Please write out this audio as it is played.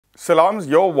Salams,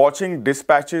 you're watching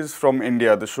Dispatches from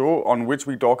India, the show on which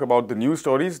we talk about the news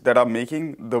stories that are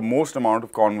making the most amount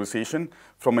of conversation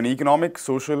from an economic,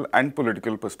 social, and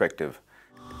political perspective.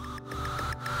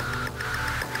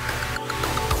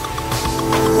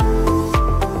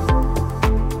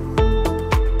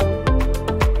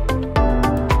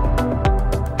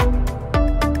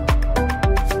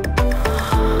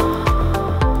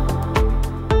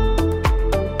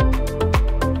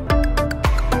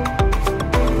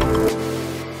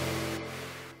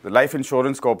 The Life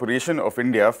Insurance Corporation of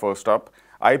India, first up,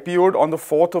 IPO'd on the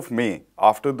 4th of May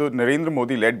after the Narendra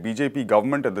Modi-led BJP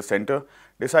government at the centre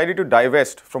decided to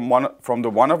divest from the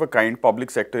one-of-a-kind public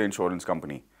sector insurance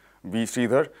company. V.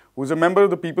 Sridhar, who is a member of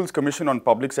the People's Commission on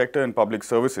Public Sector and Public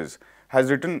Services, has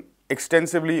written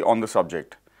extensively on the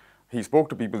subject. He spoke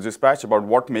to People's Dispatch about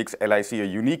what makes LIC a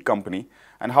unique company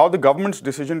and how the government's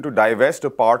decision to divest a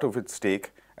part of its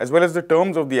stake, as well as the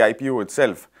terms of the IPO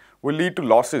itself, will lead to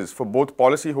losses for both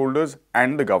policyholders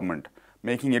and the government,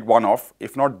 making it one of,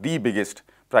 if not the biggest,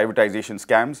 privatization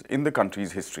scams in the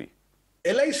country's history.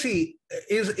 LIC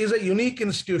is a unique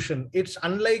institution. It's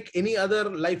unlike any other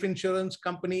life insurance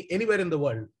company anywhere in the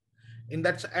world. And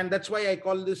that's why I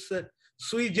call this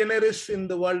sui generis in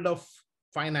the world of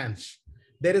finance.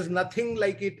 There is nothing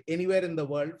like it anywhere in the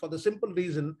world, for the simple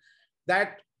reason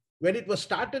that when it was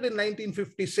started in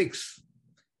 1956,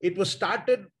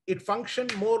 it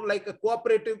functioned more like a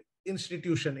cooperative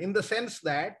institution in the sense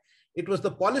that it was the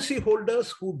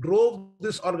policyholders who drove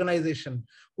this organization,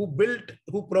 who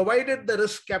provided the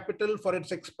risk capital for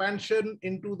its expansion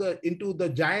into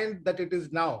the giant that it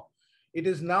is now. It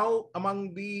is now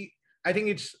among I think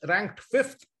it's ranked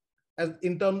fifth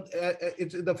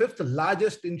it's the fifth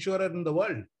largest insurer in the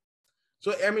world.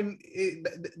 So, I mean,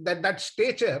 that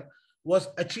stature was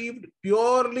achieved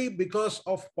purely because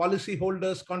of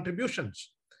policyholders'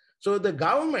 contributions. So the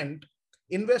government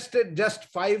invested just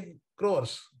 5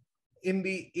 crores in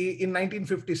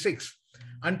 1956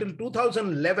 until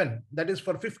 2011. That is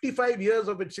for 55 years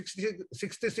of its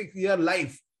 66-year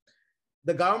life.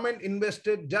 The government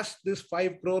invested just this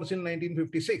 5 crores in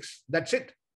 1956. That's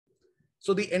it.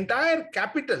 So the entire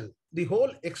capital, the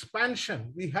whole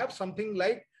expansion, we have something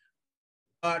like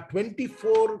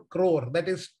 24 crore, that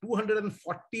is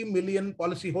 240 million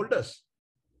policyholders.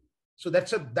 So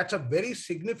that's a very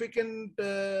significant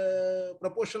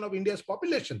proportion of India's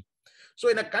population. So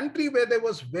in a country where there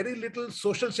was very little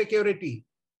social security,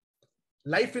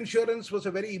 life insurance was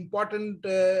a very important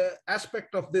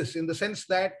aspect of this, in the sense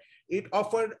that it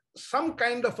offered some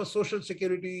kind of a social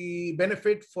security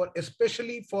benefit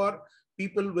especially for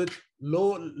people with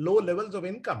low levels of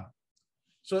income.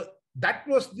 So that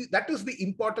is the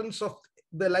importance of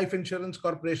the Life Insurance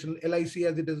Corporation, LIC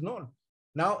as it is known.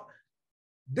 Now,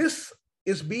 this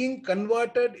is being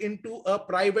converted into a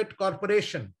private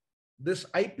corporation. This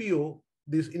IPO,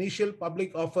 this initial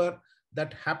public offer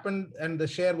that happened and the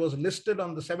share was listed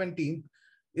on the 17th,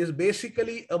 is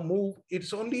basically a move.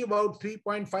 It's only about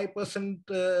 3.5%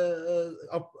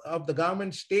 of the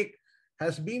government stake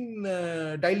has been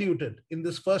diluted in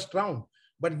this first round.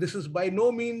 But this is by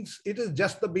no means, it is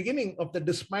just the beginning of the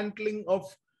dismantling of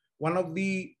one of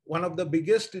the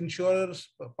biggest insurers,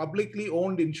 publicly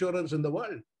owned insurers in the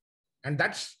world.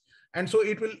 So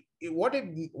what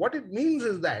it means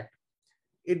is that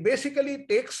it basically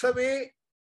takes away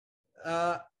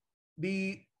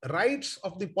the rights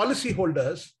of the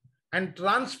policyholders and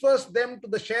transfers them to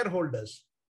the shareholders.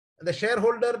 The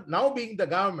shareholder now being the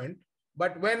government,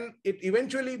 but when it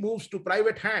eventually moves to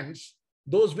private hands,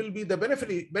 those will be the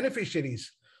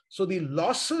beneficiaries. So the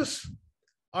losses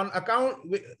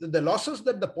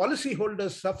that the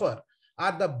policyholders suffer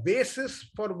are the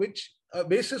basis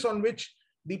on which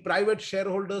the private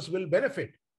shareholders will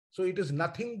benefit. So it is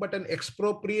nothing but an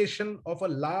expropriation of a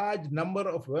large number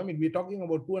of, we're talking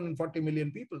about 240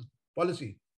 million people,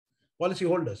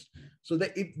 policyholders. So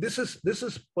this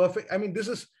is perfect. I mean, this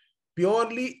is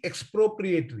purely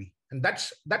expropriatory. And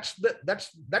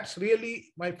that's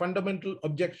really my fundamental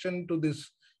objection to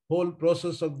this whole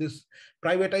process of this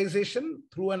privatization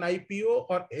through an IPO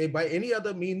or by any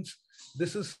other means.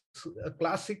 This is a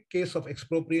classic case of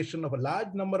expropriation of a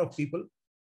large number of people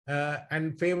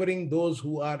and favoring those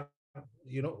who are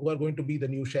going to be the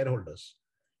new shareholders.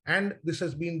 And this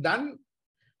has been done.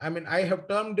 I mean, I have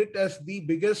termed it as the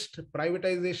biggest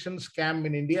privatization scam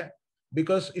in India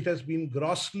because it has been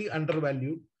grossly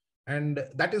undervalued. And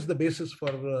that is the basis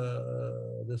for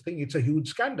this thing. It's a huge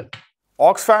scandal.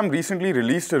 Oxfam recently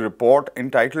released a report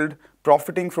entitled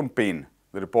Profiting from Pain.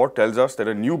 The report tells us that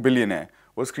a new billionaire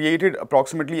was created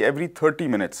approximately every 30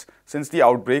 minutes since the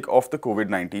outbreak of the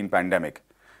COVID-19 pandemic.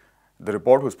 The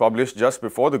report was published just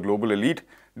before the global elite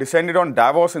descended on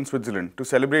Davos in Switzerland to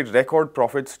celebrate record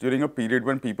profits during a period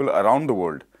when people around the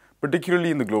world,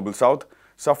 particularly in the global south,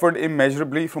 suffered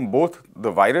immeasurably from both the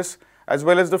virus as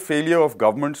well as the failure of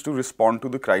governments to respond to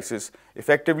the crisis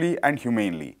effectively and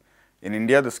humanely. In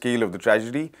India, the scale of the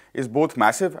tragedy is both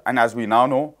massive and, as we now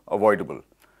know, avoidable.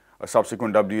 A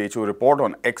subsequent WHO report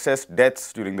on excess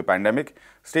deaths during the pandemic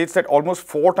states that almost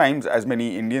 4 times as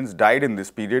many Indians died in this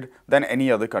period than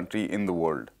any other country in the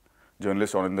world.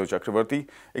 Journalist Anindya Chakravarti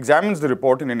examines the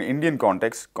report in an Indian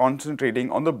context,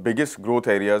 concentrating on the biggest growth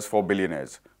areas for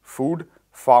billionaires: food,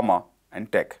 pharma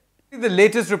and tech. The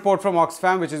latest report from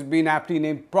Oxfam, which has been aptly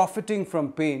named Profiting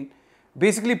from Pain,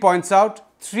 basically points out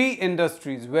 3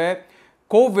 industries where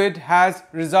COVID has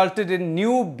resulted in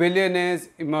new billionaires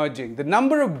emerging. The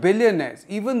number of billionaires,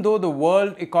 even though the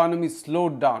world economy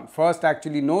slowed down, first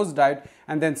actually nosedived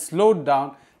and then slowed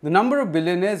down, the number of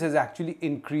billionaires has actually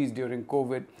increased during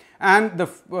COVID. And the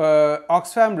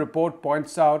Oxfam report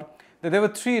points out that there were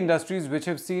 3 industries which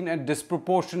have seen a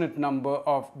disproportionate number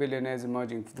of billionaires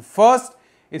emerging. The first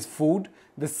is food,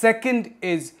 the second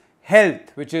is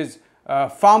health, which is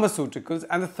pharmaceuticals,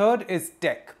 and the third is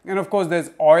tech. And of course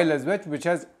there's oil as well, which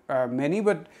has many,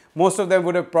 but most of them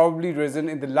would have probably risen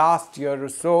in the last year or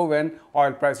so when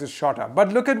oil prices shot up.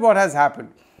 But look at what has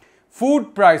happened.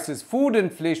 Food prices, food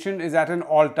inflation is at an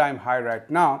all-time high right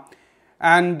now,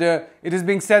 and it is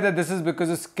being said that this is because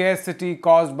of scarcity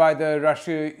caused by the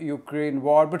Russia-Ukraine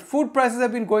war, but food prices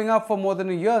have been going up for more than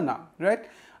a year now, right?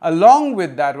 Along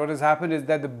with that, what has happened is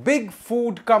that the big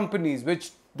food companies,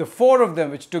 which the 4 of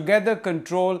them, which together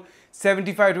control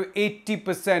 75 to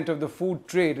 80% of the food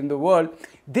trade in the world,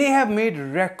 they have made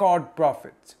record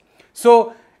profits.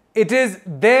 So it is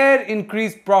their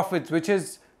increased profits which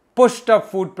has pushed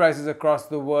up food prices across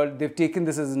the world. They've taken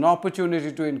this as an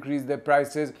opportunity to increase their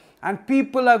prices, and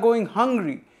people are going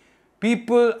hungry.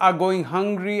 People are going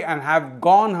hungry and have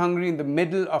gone hungry in the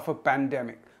middle of a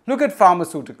pandemic. Look at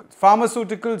pharmaceuticals.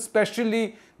 Pharmaceuticals,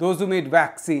 especially those who made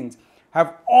vaccines,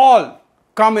 have all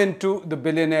come into the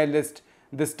billionaire list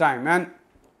this time, and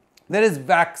there is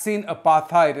vaccine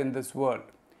apartheid in this world,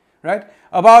 right?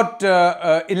 About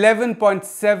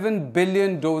 11.7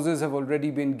 billion doses have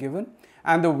already been given,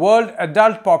 and the world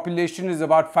adult population is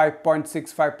about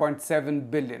 5.6,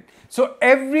 5.7 billion. So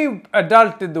every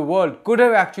adult in the world could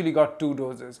have actually got 2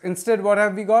 doses. Instead, what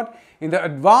have we got? In the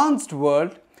advanced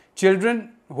world,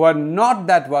 children who are not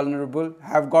that vulnerable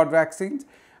have got vaccines.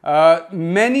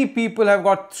 Many people have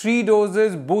got 3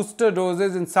 doses, booster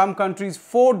doses, in some countries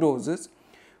 4 doses,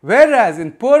 whereas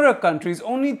in poorer countries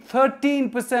only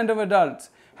 13% of adults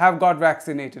have got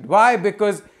vaccinated. Why?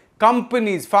 Because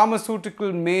companies,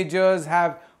 pharmaceutical majors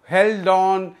have held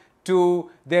on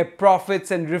to their profits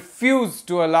and refused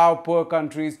to allow poor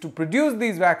countries to produce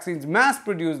these vaccines, mass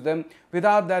produce them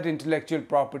without that intellectual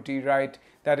property right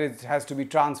that has to be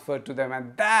transferred to them.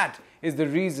 And that is the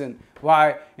reason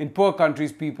why in poor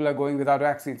countries people are going without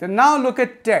vaccines. And now look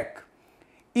at tech.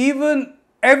 Even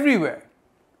everywhere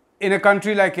in a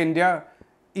country like India,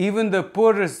 even the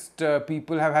poorest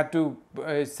people have had to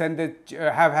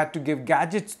have had to give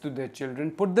gadgets to their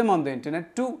children, put them on the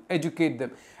internet to educate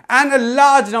them. And a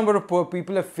large number of poor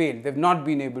people have failed. They've not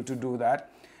been able to do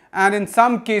that. And in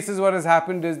some cases what has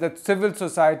happened is that civil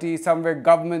society, somewhere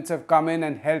governments have come in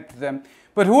and helped them.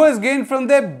 But who has gained from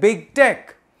their big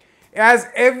tech? As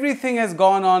everything has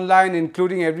gone online,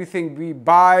 including everything we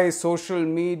buy, social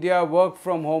media, work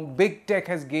from home, big tech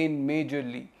has gained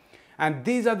majorly. And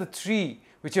these are the 3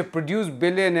 which have produced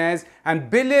billionaires, and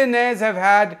billionaires have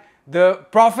had the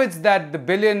profits that the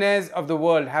billionaires of the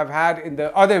world have had in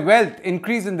the, or their wealth,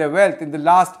 increase in their wealth in the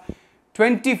last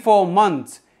 24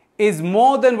 months is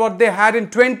more than what they had in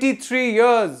 23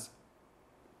 years.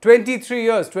 23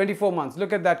 years, 24 months.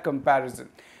 Look at that comparison.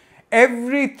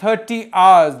 Every 30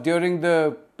 hours during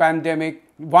the pandemic,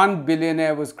 1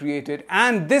 billionaire was created.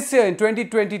 And this year, in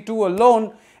 2022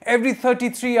 alone, every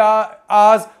 33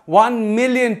 hours, 1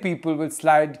 million people will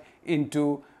slide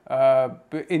into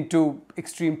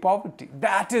extreme poverty.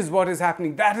 That is what is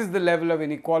happening. That is the level of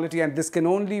inequality. And this can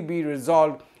only be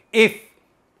resolved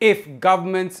if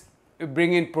governments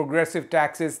bring in progressive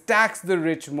taxes, tax the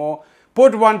rich more,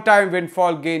 put one-time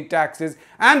windfall gain taxes.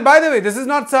 And by the way, this is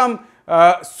not some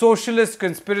socialist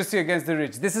conspiracy against the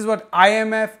rich. This is what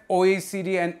IMF,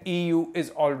 OECD and EU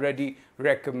is already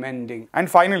recommending.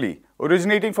 And finally,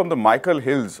 originating from the Michael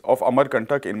Hills of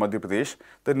Amarkantak in Madhya Pradesh,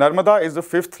 the Narmada is the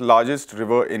 5th largest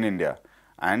river in India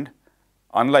and,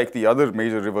 unlike the other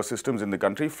major river systems in the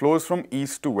country, flows from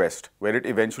east to west, where it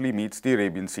eventually meets the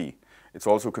Arabian Sea. It's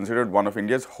also considered one of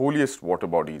India's holiest water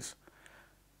bodies.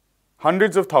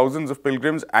 Hundreds of thousands of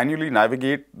pilgrims annually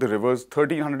navigate the river's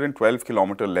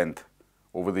 1,312-kilometer length.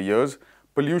 Over the years,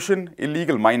 pollution,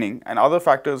 illegal mining and other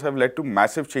factors have led to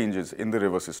massive changes in the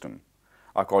river system.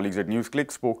 Our colleagues at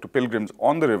NewsClick spoke to pilgrims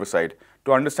on the riverside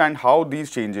to understand how these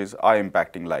changes are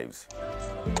impacting lives.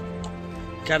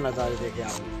 क्या नज़ारे देखे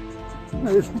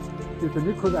आपने?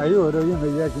 इतनी खुदाई हो रही है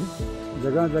मैया की,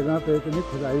 जगह जगह पे इतनी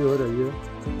खुदाई हो रही है।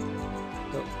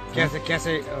 तो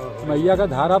कैसे मैया का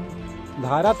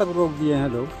धारा तक रोक दिए हैं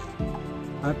लोग,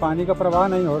 हमें पानी का प्रवाह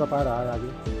नहीं हो पा रहा है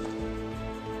आगे।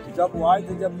 जब वो आए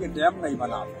थे जब ये डैम नहीं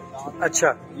बना था। अच्छा,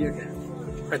 ये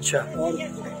डैम अच्छा। और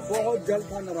बहुत जल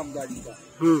था नर्मदा जी का,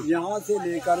 यहाँ से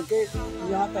लेकर के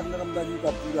यहाँ तक नर्मदा जी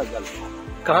का पूरा जल था।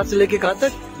 कहाँ से लेके कहाँ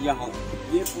तक? यहाँ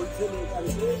ये पुल से लेकर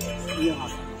के यहाँ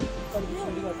तक।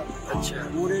 अच्छा,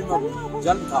 पूरे में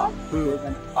जल था।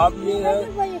 अब ये है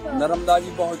नर्मदा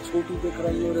जी बहुत छोटी दिख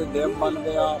रही है और डैम बन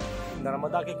गया।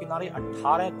 नर्मदा के किनारे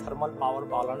 18 थर्मल पावर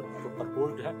प्लांट जो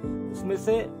प्रपोज्ड है, उसमें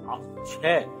से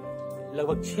 6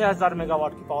 लगभग 6000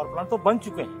 मेगावाट की पावर प्लांट तो बन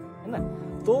चुके हैं, है ना।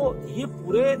 तो ये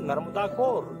पूरे नर्मदा को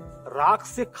राख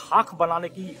से खाक बनाने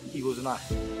की योजना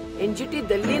है। एनजीटी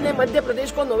दिल्ली ने मध्य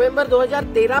प्रदेश को नवंबर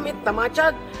 2013 में तमाचा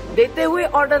देते हुए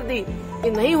ऑर्डर दी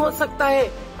कि नहीं हो सकता है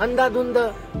अंधाधुंध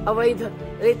अवैध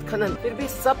रेत खनन। फिर भी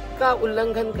सबका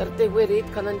उल्लंघन करते हुए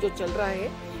रेत खनन जो चल रहा है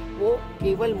वो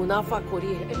केवल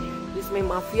मुनाफाखोरी है, जिसमें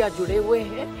माफिया जुड़े हुए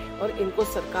हैं और इनको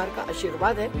सरकार का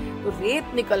आशीर्वाद है। तो रेत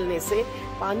निकलने से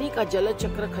पानी का जल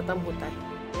चक्र खत्म होता है।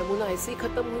 यमुना ऐसी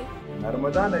खत्म हुई।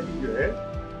 नर्मदा नदी जो है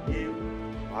ये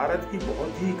भारत की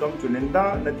बहुत ही कम चुनिंदा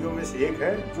नदियों में से एक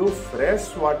है जो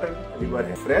फ्रेश वाटर रिवर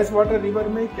है। फ्रेश वाटर रिवर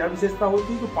में क्या विशेषता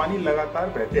होती है कि पानी लगातार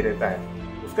बहते रहता है।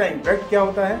 उसका इम्पैक्ट क्या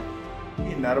होता है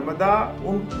कि नर्मदा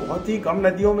उन बहुत ही कम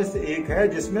नदियों में से एक है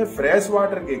जिसमें फ्रेश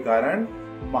वाटर के कारण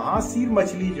महासीर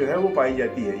मछली जो है वो पाई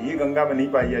जाती है। ये गंगा में नहीं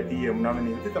पाई जाती, यमुना में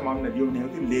नहीं होती, तमाम नदियों में नहीं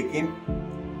होती,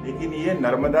 लेकिन ये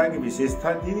नर्मदा की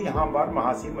विशेषता थी, यहाँ बार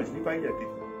महासीर मछली पाई जाती थी।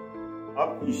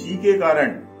 अब इसी के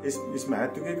कारण इस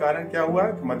महत्व के कारण क्या हुआ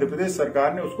कि मध्य प्रदेश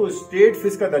सरकार ने उसको स्टेट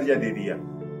फिश का दर्जा दे दिया।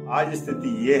 आज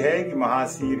स्थिति ये है कि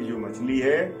महासीर जो मछली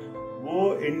है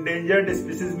वो इंडेंजर्ड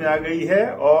स्पीसीज में आ गई है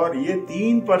और ये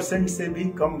 3% से भी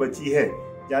कम बची है।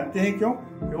 जानते हैं क्यों?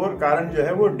 और कारण जो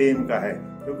है वो डैम का है,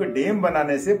 क्योंकि डैम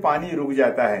बनाने से पानी रुक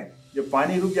जाता है। जब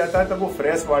पानी रुक जाता है तब वो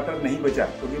फ्रेश वाटर नहीं बचा,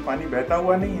 क्योंकि पानी बहता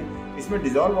हुआ नहीं है, इसमें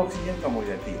डिजॉल्व ऑक्सीजन कम हो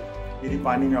जाती है। यदि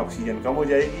पानी में ऑक्सीजन कम हो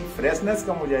जाएगी, फ्रेशनेस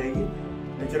कम हो जाएगी,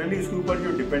 नेचुरली उसके ऊपर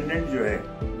जो डिपेंडेंट जो है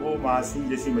वो मासी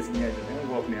जैसी मछलियाँ जो है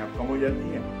वो अपने आप कम हो जाती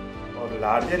हैं। और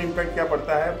लार्जर इम्पैक्ट क्या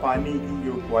पड़ता है, पानी की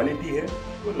जो क्वालिटी है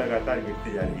वो लगातार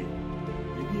गिरती जा रही है।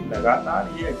 यदि लगातार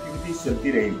ये एक्टिविटीज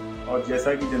चलती रही और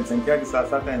जैसा कि जनसंख्या के साथ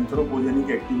साथ एंथ्रोपोजेनिक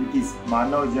एक्टिविटीज,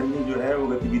 मानव जन्य जो है वो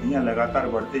गतिविधियां लगातार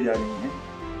बढ़ते जा रही हैं,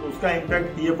 तो उसका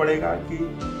इम्पैक्ट ये पड़ेगा कि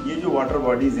ये जो वाटर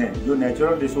बॉडीज हैं, जो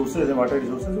नेचुरल रिसोर्सेज हैं, वाटर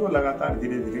रिसोर्सेज, वो लगातार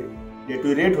धीरे धीरे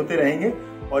डिटोरेट होते रहेंगे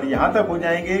और यहाँ तक हो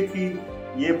जाएंगे कि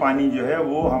ये पानी जो है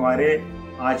वो हमारे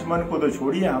आचमन को तो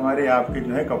छोड़िए, हमारे आपके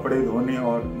जो है कपड़े धोने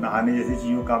और नहाने जैसी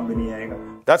चीजों काम भी नहीं आएगा।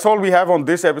 That's all we have on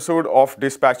this episode of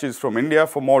Dispatches from India.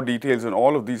 For more details on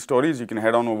all of these stories, you can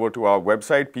head on over to our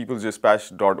website,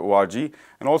 peoplesdispatch.org,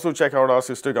 and also check out our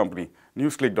sister company,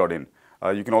 newsclick.in.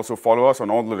 You can also follow us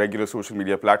on all the regular social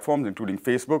media platforms, including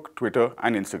Facebook, Twitter,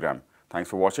 and Instagram. Thanks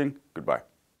for watching. Goodbye.